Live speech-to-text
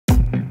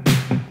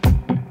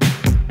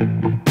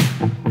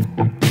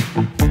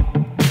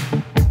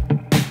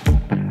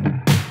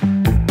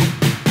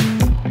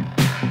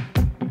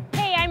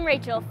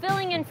Rachel,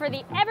 filling in for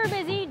the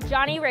ever-busy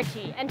Johnny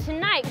Ritchie, and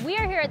tonight we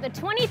are here at the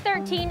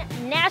 2013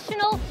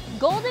 National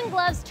Golden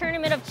Gloves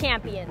Tournament of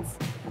Champions.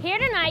 Here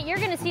tonight, you're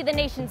going to see the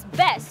nation's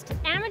best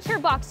amateur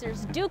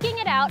boxers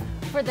duking it out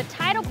for the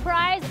title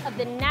prize of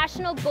the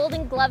National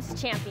Golden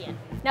Gloves Champion.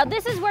 Now,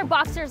 this is where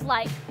boxers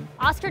like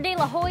Oscar De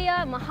La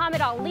Hoya,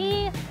 Muhammad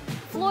Ali,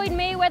 Floyd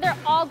Mayweather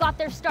all got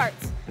their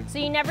starts. So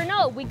you never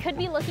know, we could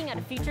be looking at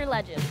a future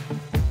legend.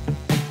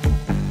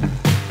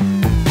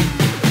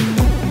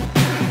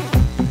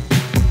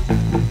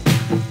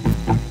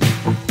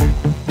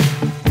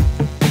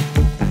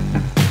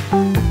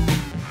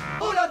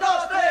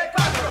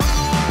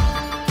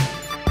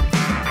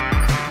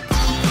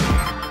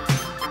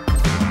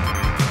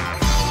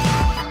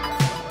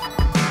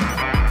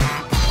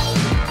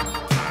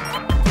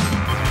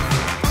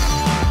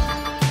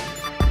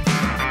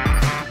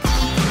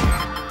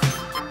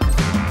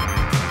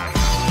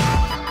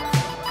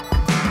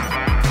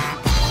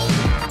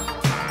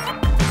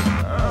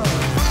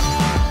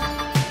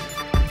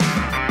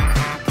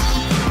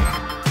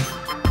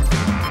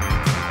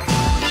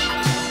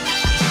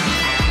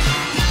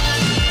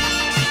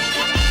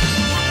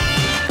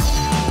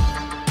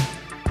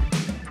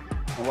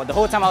 The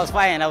whole time I was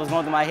fighting, I was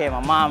going through my head,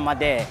 my mom and my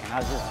dad. And I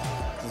was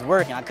just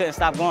working. I couldn't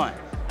stop going.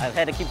 I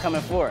had to keep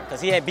coming forward because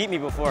he had beat me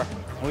before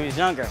when he was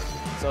younger.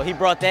 So he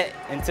brought that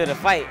into the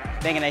fight,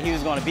 thinking that he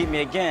was going to beat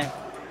me again.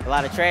 A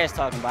lot of trash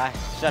talking, but I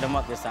shut him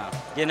up this time.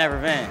 Getting that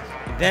revenge.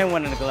 And then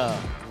winning the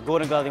glove.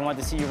 Golden glove, they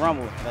wanted to see you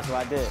rumble. That's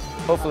what I did.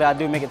 Hopefully I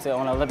do make it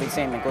on the Olympic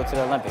team and go to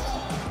the Olympics.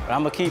 But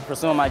I'm going to keep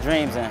pursuing my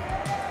dreams and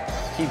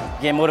keep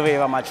getting motivated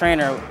by my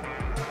trainer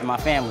and my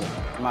family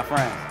and my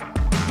friends.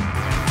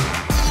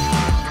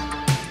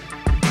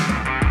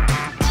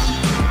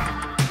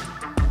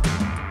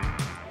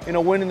 You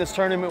know, winning this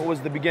tournament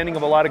was the beginning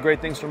of a lot of great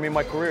things for me in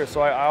my career,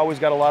 so I always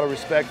got a lot of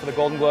respect for the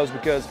Golden Gloves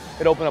because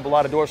it opened up a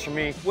lot of doors for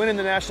me. Winning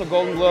the National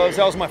Golden Gloves,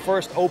 that was my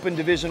first open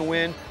division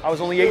win. I was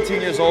only 18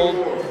 years old.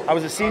 I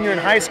was a senior in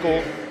high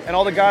school, and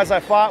all the guys I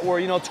fought were,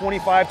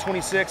 25,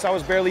 26. I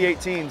was barely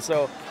 18,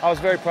 so I was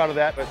very proud of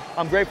that. But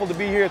I'm grateful to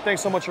be here.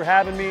 Thanks so much for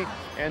having me,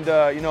 and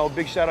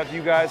big shout out to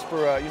you guys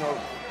for,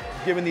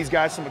 giving these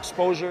guys some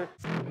exposure.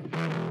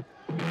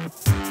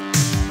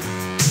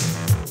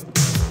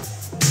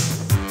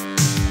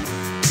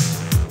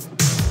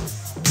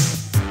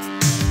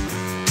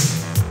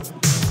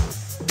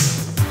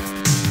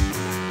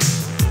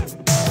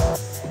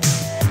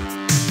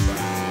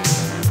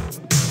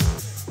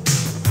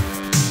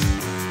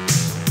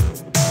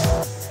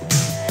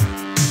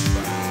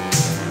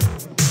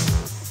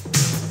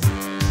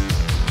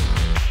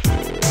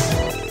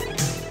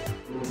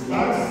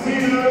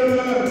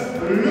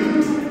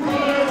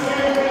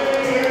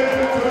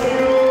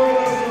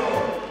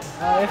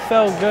 It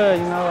felt good,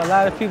 a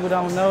lot of people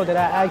don't know that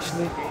I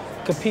actually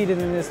competed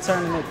in this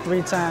tournament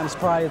 3 times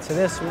prior to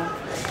this one.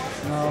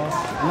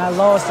 And I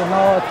lost in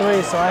all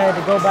 3, so I had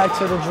to go back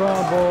to the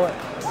drawing board,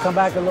 come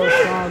back a little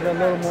stronger, a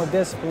little more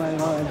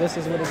disciplined, and this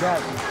is what it got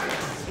me.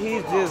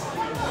 He's just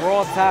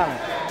raw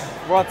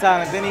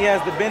talent. Then he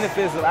has the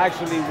benefits of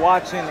actually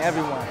watching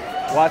everyone,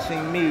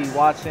 watching me,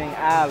 watching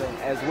Alan,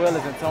 as well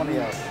as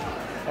Antonio,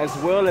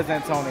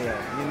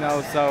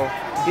 so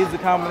he's the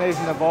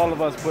combination of all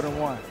of us put in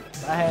one.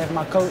 I have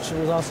my coach, who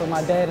was also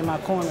my dad, in my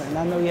corner, and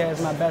I know he has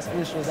my best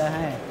interests at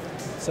hand.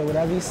 So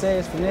whatever he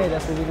says from there,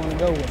 that's what we're going to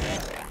go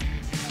with.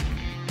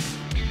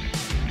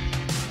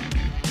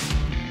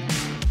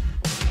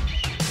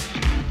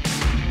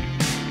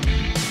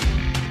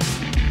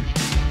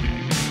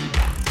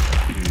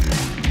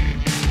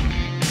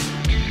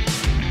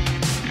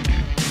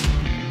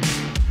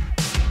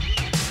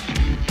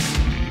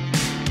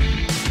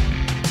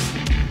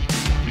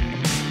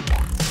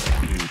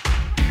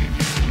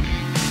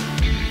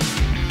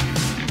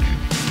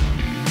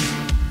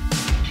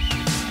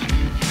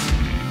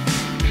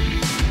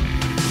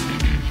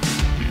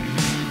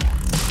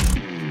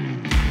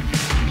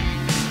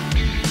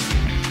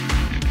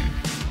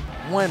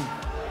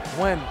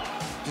 Win,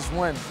 just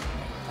win,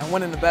 and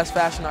win in the best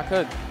fashion I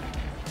could.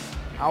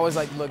 I always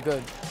like to look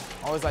good.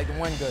 I always like to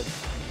win good.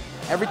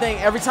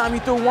 Every time he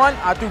threw 1,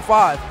 I threw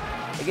 5.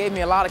 It gave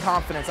me a lot of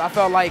confidence. I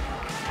felt like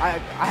I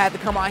had to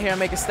come out here and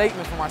make a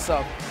statement for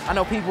myself. I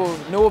know people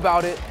knew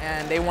about it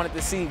and they wanted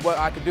to see what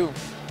I could do.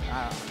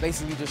 I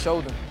basically just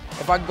showed them.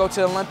 If I could go to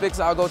the Olympics,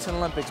 I'll go to the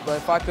Olympics. But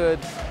if I could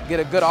get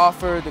a good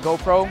offer to go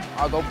pro,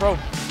 I'll go pro.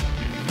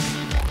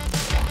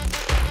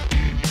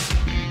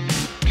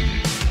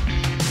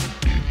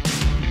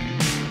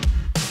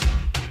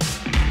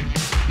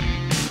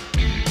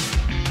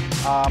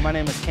 My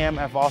name is Cam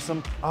F.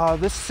 Awesome.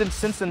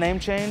 Since the name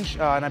change,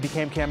 and I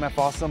became Cam F.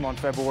 Awesome on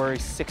February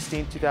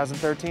 16,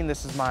 2013,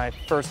 this is my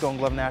first Golden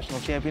Glove National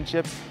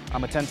Championships.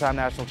 I'm a 10-time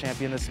national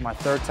champion. This is my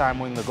 3rd time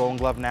winning the Golden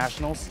Glove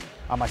Nationals.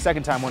 My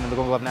 2nd time winning the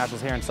Golden Glove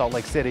Nationals here in Salt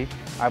Lake City.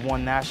 I've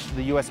won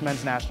the U.S.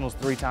 Men's Nationals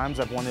 3 times.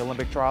 I've won the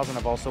Olympic trials, and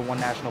I've also won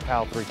National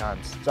Pal 3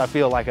 times. So I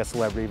feel like a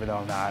celebrity, even though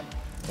I'm not.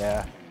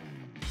 Yeah.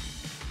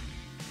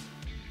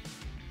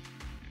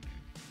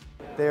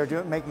 They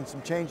are making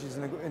some changes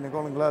in the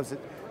Golden Gloves that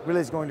really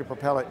is going to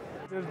propel it.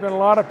 There's been a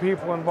lot of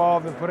people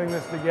involved in putting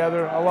this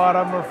together. A lot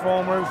of them are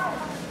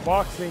Fulmers.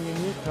 Boxing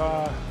in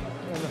Utah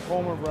and the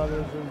Fulmer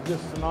brothers is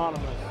just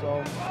synonymous.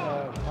 So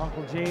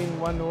Uncle Gene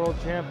won the world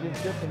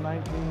championship in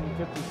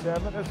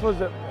 1957. This was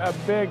a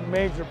big,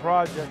 major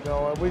project,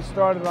 though. We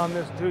started on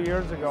this 2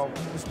 years ago.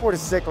 The sport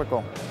is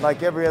cyclical.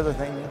 Like every other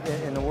thing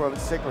in the world,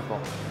 it's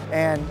cyclical.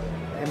 And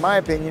in my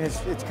opinion,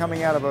 it's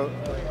coming out of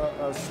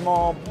a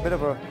small bit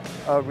of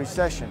a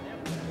recession.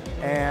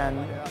 And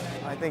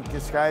I think the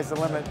sky's the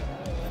limit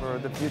for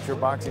the future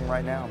of boxing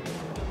right now.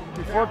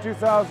 Before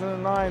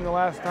 2009, the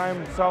last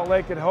time Salt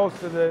Lake had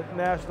hosted the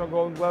National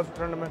Golden Gloves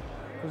Tournament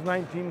was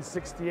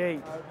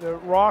 1968. The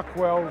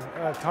Rockwell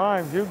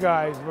Times, you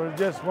guys, were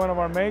just one of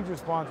our major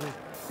sponsors.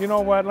 You know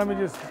what, let me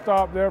just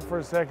stop there for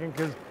a second,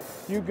 because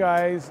you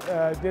guys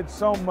did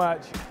so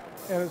much,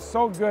 and it's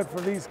so good for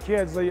these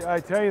kids.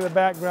 I tell you the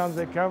backgrounds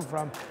they come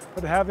from,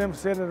 but to have them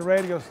sit at a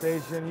radio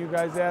station, you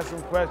guys ask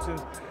them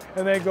questions,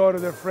 and they go to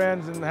their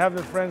friends and have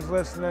their friends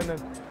listening,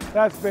 and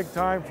that's big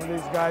time for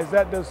these guys.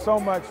 That does so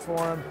much for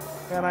them,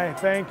 and I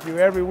thank you.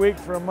 Every week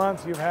for a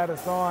month you've had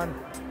us on,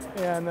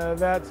 and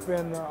that's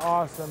been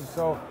awesome.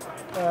 So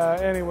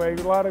anyway,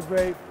 a lot of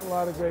great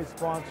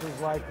sponsors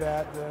like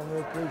that, and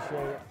we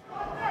appreciate it.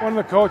 One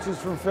of the coaches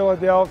from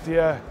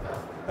Philadelphia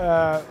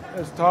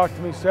has talked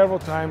to me several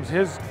times.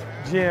 His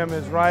gym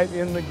is right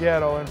in the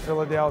ghetto in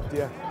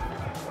Philadelphia,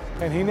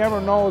 and he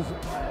never knows.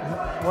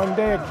 One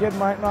day a kid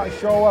might not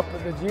show up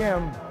at the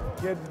gym.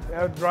 Kid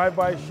had a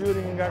drive-by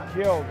shooting and got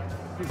killed.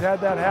 He's had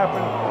that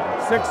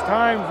happen 6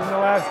 times in the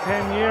last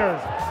 10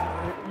 years.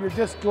 You're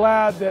just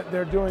glad that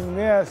they're doing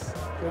this,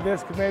 that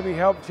this could maybe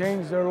help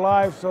change their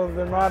lives so that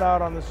they're not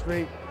out on the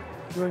street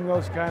doing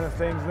those kind of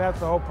things, and that's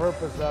the whole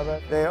purpose of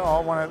it. They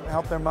all want to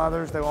help their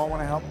mothers. They all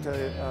want to help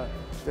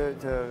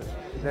to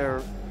their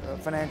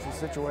financial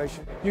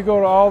situation. You go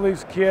to all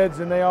these kids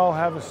and they all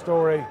have a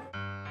story.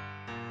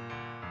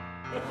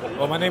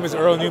 Well, my name is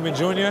Earl Newman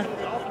Jr.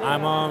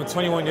 I'm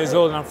 21 years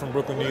old and I'm from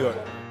Brooklyn, New York.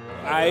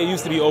 I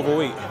used to be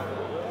overweight,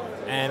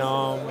 and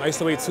I used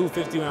to weigh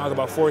 250 when I was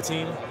about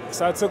 14.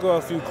 So I took a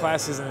few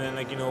classes, and then,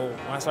 when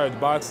I started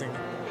boxing,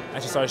 I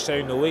actually started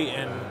shedding the weight,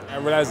 and I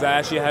realized that I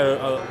actually had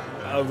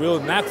a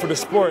real knack for the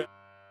sport.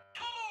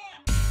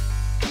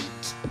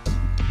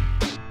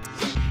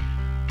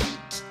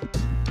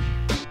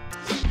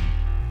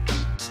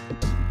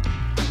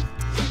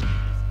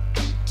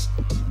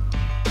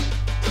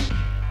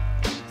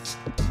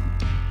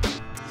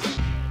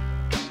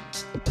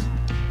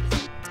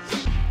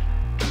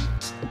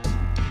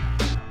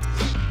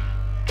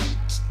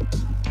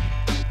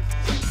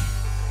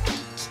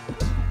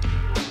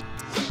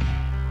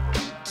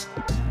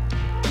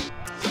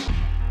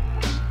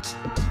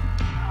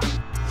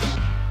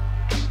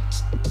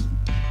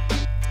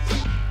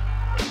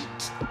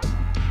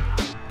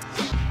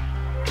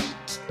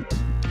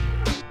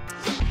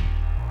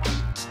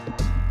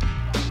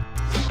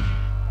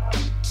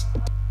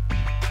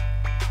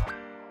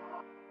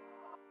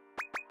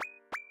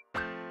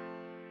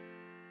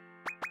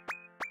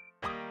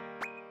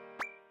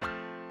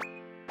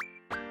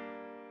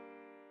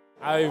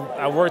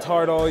 I worked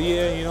hard all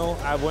year,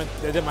 I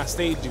did my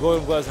state,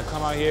 Golden Gloves, and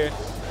come out here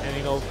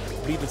and,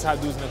 beat the top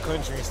dudes in the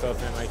country and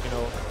stuff, and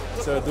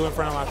to do it in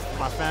front of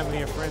my family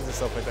and friends and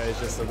stuff like that is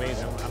just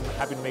amazing. I'm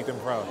happy to make them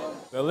proud.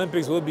 The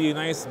Olympics would be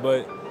nice,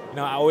 but,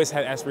 I always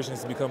had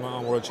aspirations to become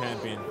a world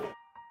champion.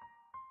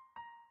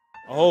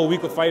 A whole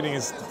week of fighting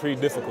is pretty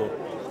difficult.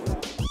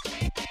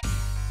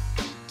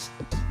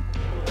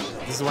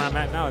 This is where I'm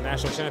at now,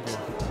 national champion.